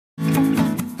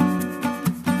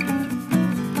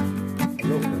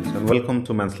welcome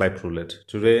to Man's Life Roulette.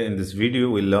 Today in this video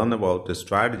we'll learn about the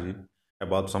strategy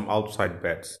about some outside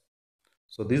bets.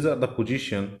 So these are the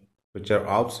position which are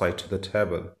outside the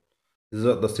table. These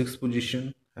are the 6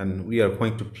 position and we are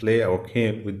going to play our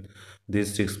game with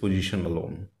these 6 position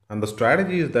alone. And the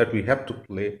strategy is that we have to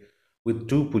play with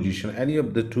 2 position, any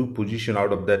of the 2 position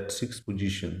out of that 6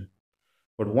 position.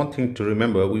 But one thing to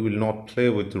remember, we will not play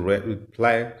with red, with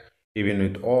black, even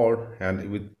with odd, and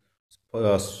with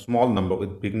a small number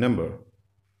with big number.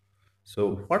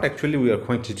 So what actually we are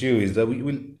going to do is that we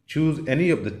will choose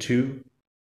any of the 2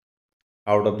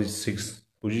 out of these 6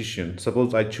 positions.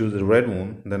 Suppose I choose the red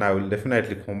one, then I will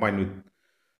definitely combine with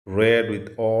red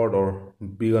with odd or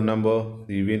bigger number,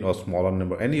 even or smaller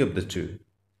number, any of the 2.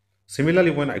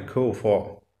 Similarly, when I go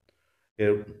for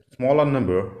a smaller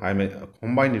number, I may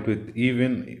combine it with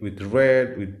even, with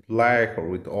red, with black, or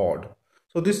with odd.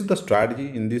 So this is the strategy.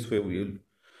 In this way we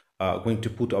are going to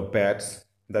put our bets.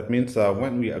 That means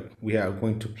when we are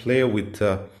going to play with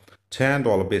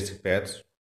 $10 basic bets,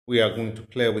 we are going to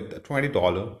play with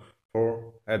 $20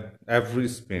 for at every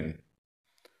spin.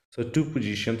 So 2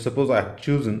 positions. Suppose I have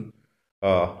chosen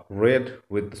red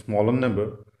with smaller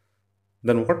number,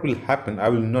 then what will happen? I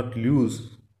will not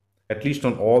lose at least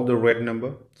on all the red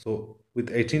number. So with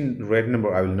 18 red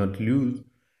number I will not lose,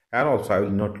 and also I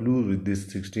will not lose with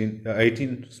this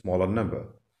 18 smaller number.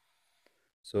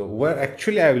 So where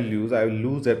actually I will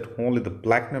lose at only the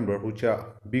black number which are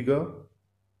bigger.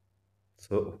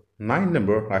 So 9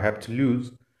 number I have to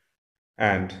lose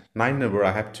and 9 number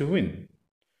I have to win.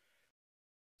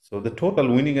 So the total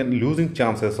winning and losing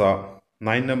chances are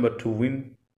 9 number to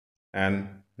win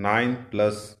and 9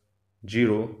 plus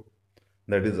 0,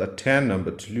 that is a 10 number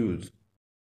to lose.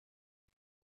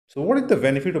 So what is the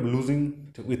benefit of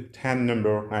losing with 10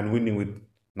 number and winning with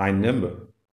 9 number?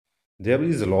 There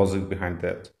is a logic behind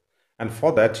that. And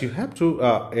for that you have to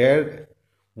add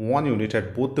 1 unit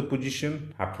at both the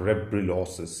position after every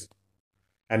losses.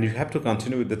 And you have to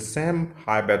continue with the same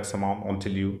high bets amount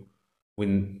until you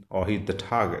win or hit the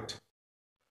target.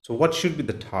 So what should be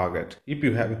the target? If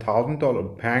you have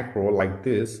 $1,000 bankroll like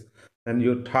this, then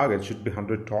your target should be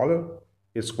 $100.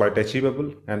 It's quite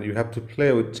achievable, and you have to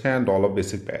play with $10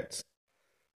 basic bets.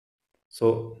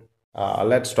 So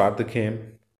let's start the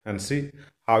game and see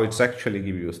how it's actually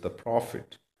give you the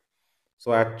profit.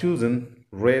 So I've chosen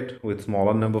red with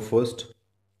smaller number first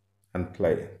and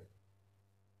play.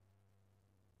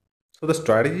 So the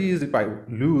strategy is if I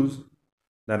lose,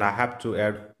 then I have to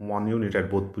add 1 unit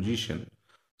at both position.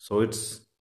 So it's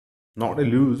not a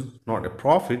lose, not a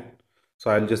profit. So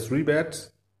I'll just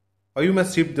rebet, or you may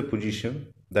shift the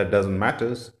position. That doesn't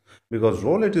matter, because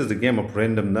roulette is the game of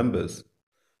random numbers.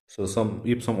 So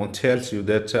if someone tells you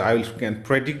that I can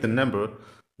predict the number,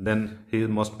 then he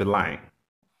must be lying.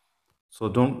 So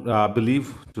don't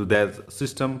believe to that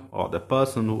system or the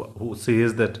person who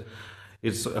says that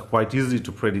it's quite easy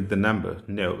to predict the number.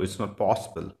 No, it's not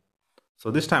possible. So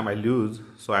this time I lose,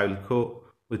 so I will go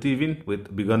with even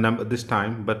with bigger number this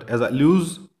time. But as I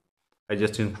lose, I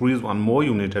just increase 1 more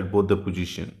unit at both the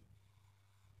position.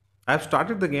 I've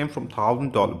started the game from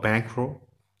 $1,000 bankroll,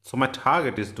 so my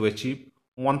target is to achieve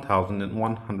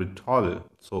 $1,100.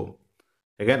 So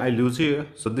again I lose here,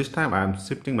 so this time I am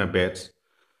shifting my bets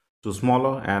to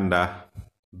smaller and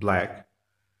black,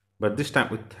 but this time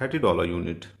with $30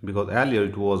 unit, because earlier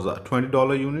it was a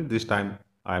 $20 unit. This time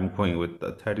I am going with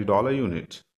the $30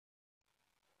 unit.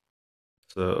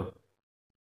 So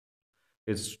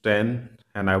it's 10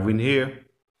 and I win here.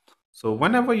 So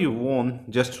whenever you won,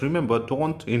 just remember,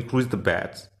 don't increase the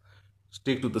bets.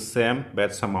 Stick to the same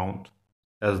bets amount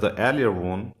as the earlier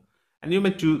one, and you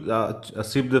may choose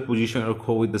shift the position or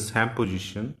go with the same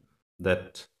position,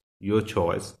 that your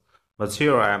choice. But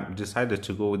here I am decided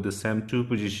to go with the same 2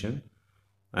 position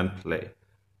and play.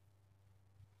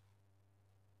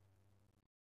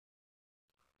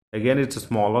 Again, it's a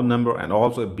smaller number and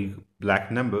also a big black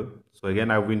number. So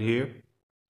again I win here.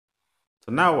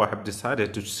 So now I have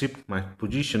decided to shift my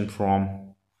position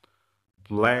from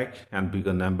black and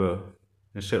bigger number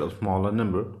instead of smaller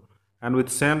number, and with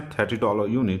same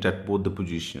 $30 unit at both the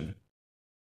position.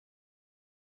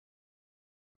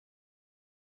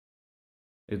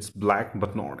 It's black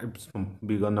but not a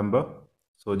bigger number,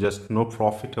 so just no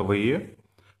profit over here,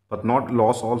 but not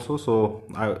loss also. So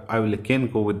I will again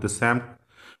go with the same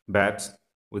bets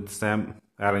with same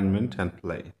arrangement and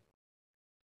play.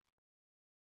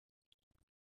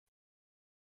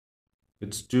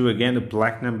 It's 2 again, a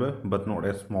black number but not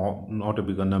a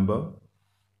bigger number,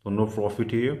 so no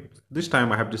profit here. This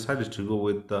time I have decided to go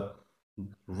with the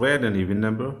red and even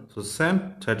number, so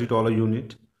same $30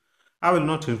 unit. I will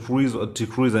not increase or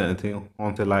decrease anything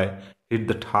until I hit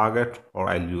the target or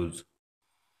I lose.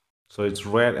 So it's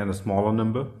red and a smaller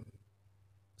number.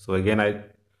 So again,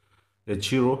 it's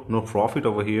 0, no profit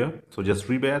over here. So just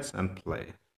rebets and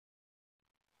play.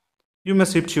 You may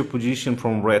shift your position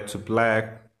from red to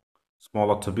black,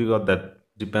 smaller to bigger, that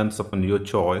depends upon your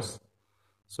choice.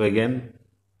 So again,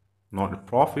 not a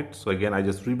profit. So again, I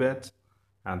just rebet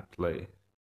and play.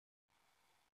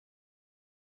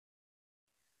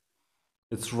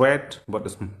 It's red, but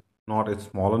it's not a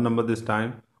smaller number this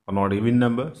time, or not even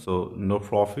number, so no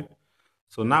profit.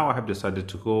 So now I have decided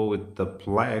to go with the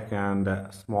black and a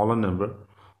smaller number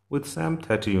with some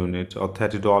 30 unit or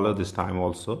 $30 this time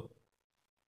also.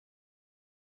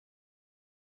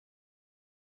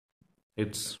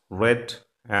 It's red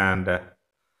and a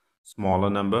smaller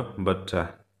number, but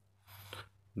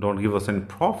don't give us any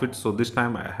profit. So this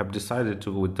time I have decided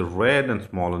to go with the red and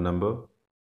smaller number.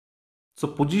 So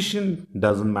position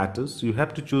doesn't matter. So you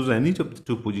have to choose any of the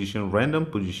two position, random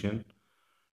position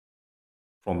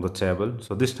from the table.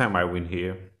 So this time I win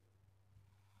here.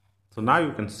 So now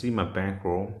you can see my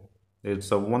bankroll. It's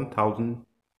a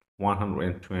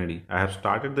 1,120. I have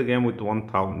started the game with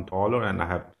 $1,000 and I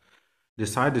have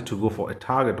decided to go for a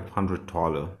target of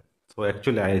 $100. So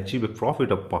actually I achieved a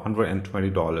profit of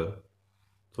 $120.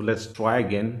 So let's try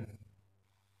again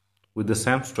with the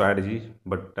same strategy,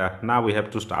 but now we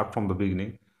have to start from the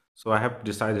beginning. So I have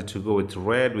decided to go with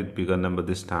red with bigger number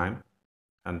this time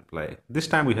and play. This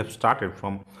time we have started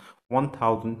from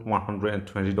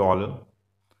 $1,120,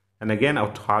 and again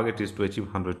our target is to achieve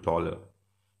 $100.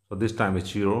 So this time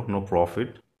it's 0, no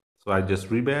profit. So I just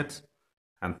rebet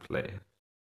and play.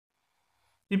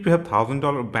 If you have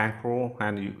 $1,000 bankroll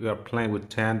and you are playing with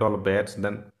 $10 bets,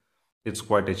 then it's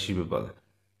quite achievable.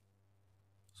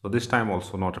 So this time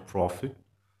also not a profit.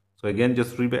 So again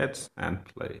just rebets and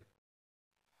play.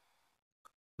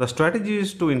 The strategy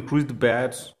is to increase the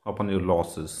bets upon your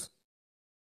losses.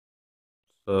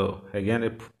 So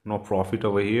again, no profit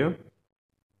over here.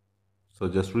 So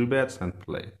just rebets and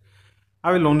play.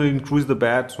 I will only increase the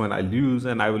bets when I lose,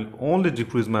 and I will only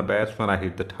decrease my bets when I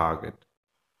hit the target.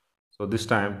 So this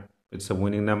time it's a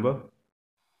winning number.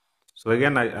 So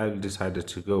again, I decided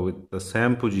to go with the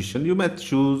same position. You might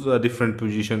choose a different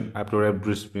position after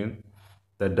every spin.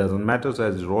 That doesn't matter,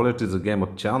 as roulette is a game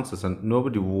of chances and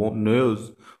nobody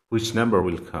knows which number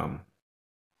will come.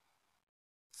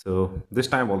 So this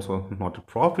time also not a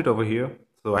profit over here.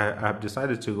 So I have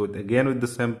decided to go again with the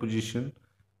same position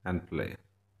and play.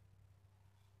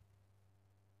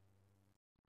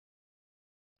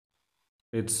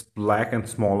 It's black and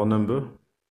smaller number.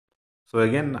 So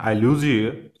again, I lose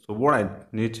here. So what I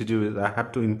need to do is I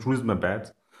have to increase my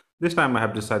bets. This time I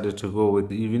have decided to go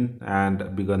with even and a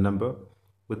bigger number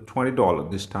with $20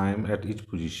 this time at each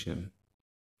position.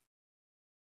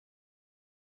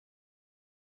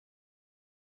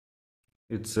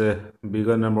 It's a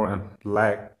bigger number and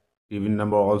black even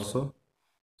number also.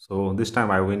 So this time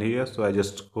I win here. So I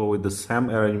just go with the same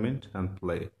arrangement and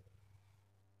play.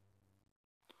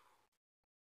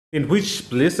 In which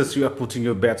places you are putting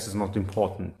your bets is not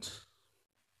important.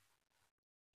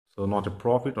 So not a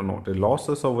profit or not a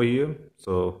losses over here.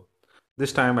 So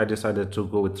this time I decided to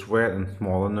go with red and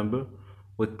smaller number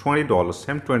with $20,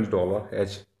 same $20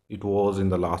 as it was in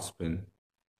the last spin.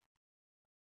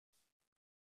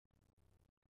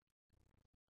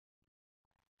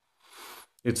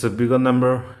 It's a bigger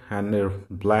number and a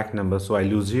black number, so I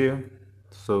lose here.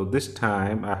 So this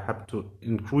time I have to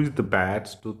increase the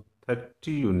bets to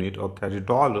 30 unit or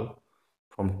 $30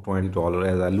 from $20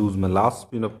 as I lose my last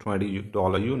spin of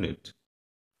 $20 unit.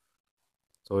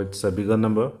 So it's a bigger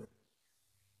number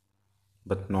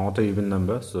but not an even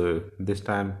number. So this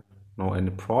time no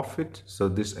any profit. So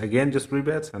this again just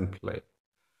rebets and play.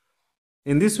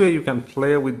 In this way you can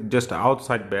play with just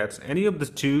outside bets, any of the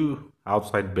two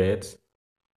outside bets.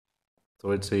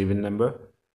 So it's an even number.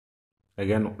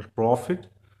 Again profit.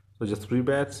 So just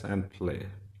rebets and play.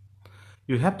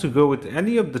 You have to go with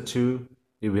any of the two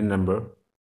even number,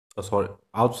 sorry,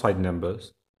 outside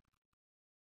numbers.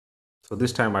 So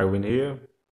this time I win here.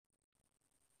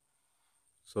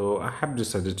 So I have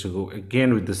decided to go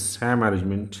again with the same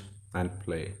arrangement and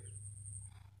play.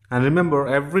 And remember,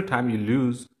 every time you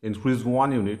lose, increase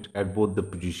 1 unit at both the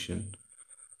position.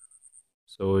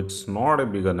 So it's not a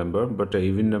bigger number, but an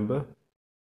even number.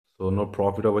 So no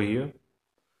profit over here.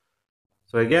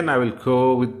 So again, I will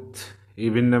go with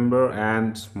even number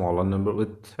and smaller number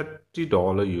with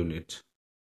 $30 unit.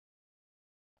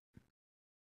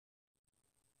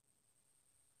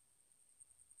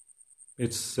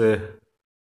 It's a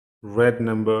red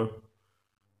number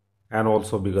and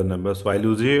also bigger number. So I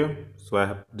lose here. So I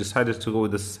have decided to go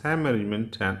with the same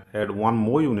arrangement and add one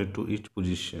more unit to each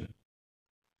position.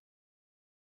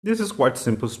 This is quite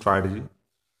simple strategy.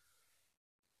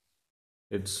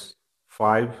 It's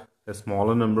 5, a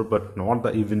smaller number but not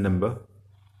the even number.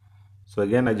 So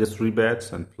again I just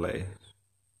rebets and play.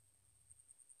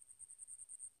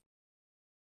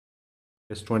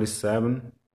 It's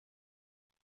 27.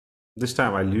 This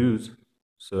time I lose.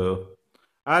 So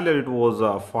earlier it was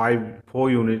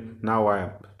 4 unit. Now I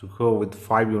have to go with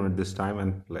 5 unit this time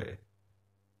and play.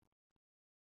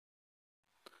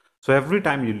 So every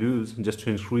time you lose, just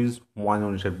to increase 1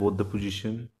 unit at both the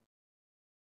position.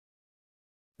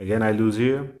 Again I lose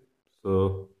here.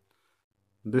 So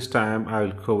this time I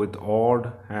will go with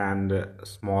odd and a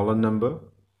smaller number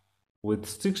with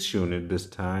 6 unit this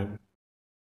time.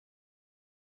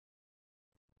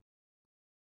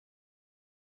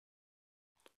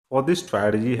 For this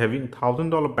strategy, having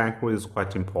 $1,000 bankroll is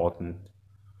quite important.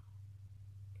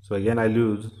 So again I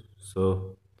lose.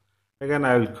 So again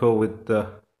I will go with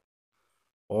the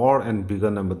odd and bigger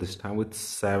number this time with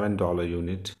 $7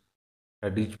 unit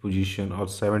at each position, or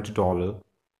 $70.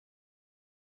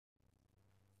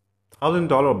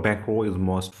 $1,000 bankroll is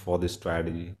must for this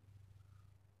strategy.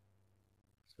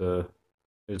 So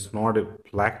it's not a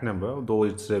black number, though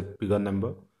it's a bigger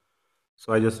number.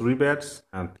 So I just rebets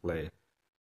and play.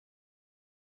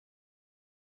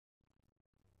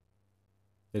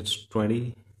 It's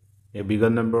 20, a bigger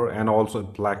number and also a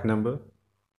black number.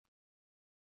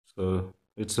 So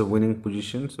it's a winning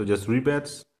position. So just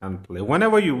rebets and play.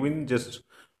 Whenever you win, just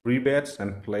rebets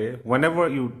and play. Whenever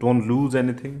you don't lose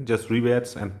anything, just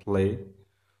rebets and play.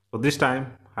 So this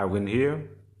time I win here.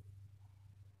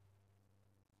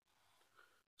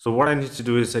 So what I need to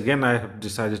do is, again I have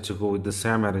decided to go with the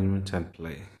same arrangement and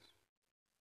play.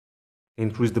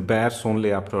 Increase the bets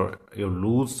only after you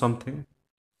lose something,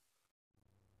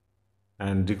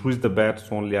 and decrease the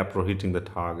bets only after hitting the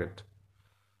target.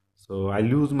 So I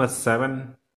lose my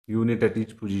 7 unit at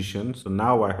each position. So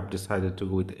now I have decided to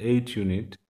go with 8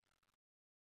 unit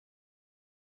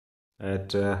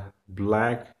at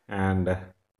black and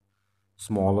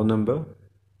smaller number.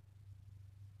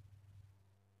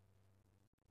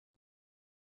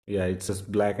 Yeah, it's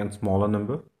just black and smaller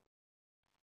number.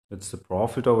 It's a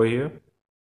profit over here.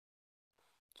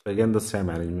 So again the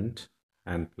same arrangement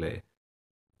and play.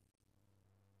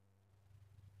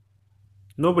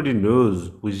 Nobody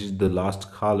knows which is the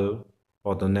last color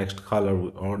or the next color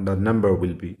or the number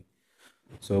will be.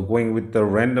 So going with the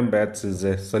random bets is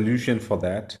a solution for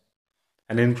that.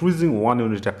 And increasing 1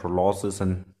 unit after losses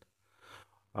and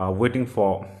waiting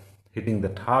for hitting the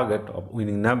target of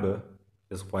winning number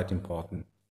is quite important.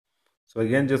 So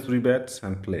again just rebets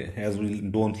and play, as we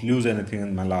don't lose anything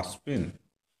in my last spin.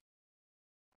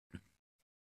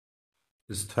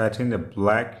 It's 13, a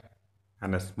black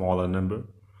and a smaller number.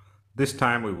 This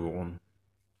time we won.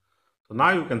 So now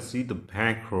you can see the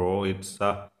bankroll. It's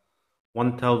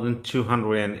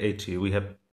 1,280. We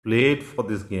have played for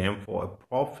this game for a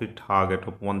profit target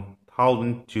of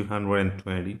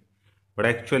 1,220, but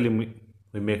actually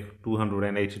we make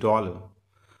 $280.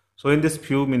 So in this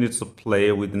few minutes of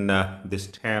play within this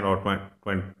 10 or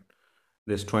 20,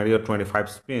 this 20 or 25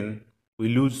 spin, we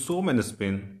lose so many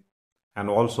spin and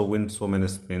also win so many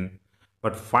spin.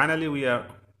 But finally we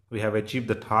have achieved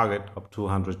the target of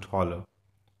 $200.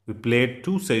 We played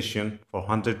 2 sessions for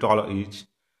 $100 each,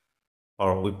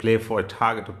 or we play for a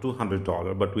target of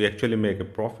 $200, but we actually make a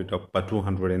profit of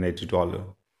 $280.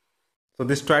 So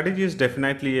this strategy is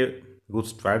definitely a good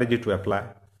strategy to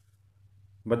apply.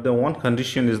 But the one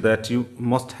condition is that you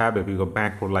must have a bigger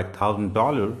bankroll like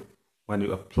 $1,000 when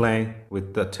you are playing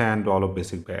with the $10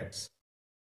 basic bets.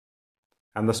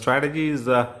 And the strategy is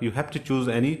you have to choose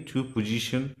any 2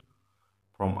 positions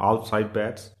from outside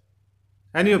bets,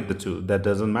 any of the 2. That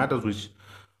doesn't matter which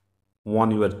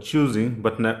one you are choosing,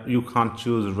 but you can't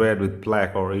choose red with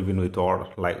black or even with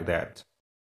odd like that.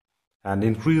 And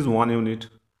increase 1 unit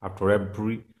after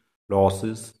every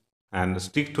losses and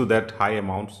stick to that high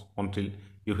amounts until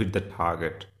you hit the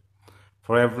target.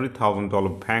 For every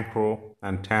 $1,000 bankroll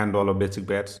and $10 basic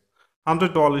bets,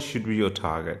 $100 should be your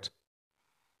target.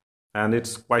 And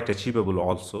it's quite achievable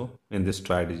also in this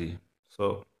strategy.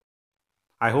 So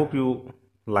I hope you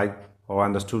like or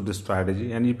understood this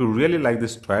strategy, and if you really like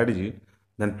this strategy,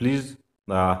 then please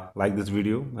like this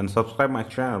video and subscribe my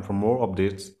channel for more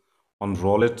updates on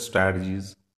roulette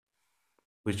strategies,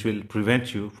 which will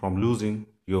prevent you from losing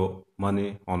your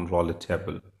money on roulette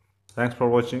table. Thanks for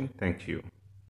watching. Thank you.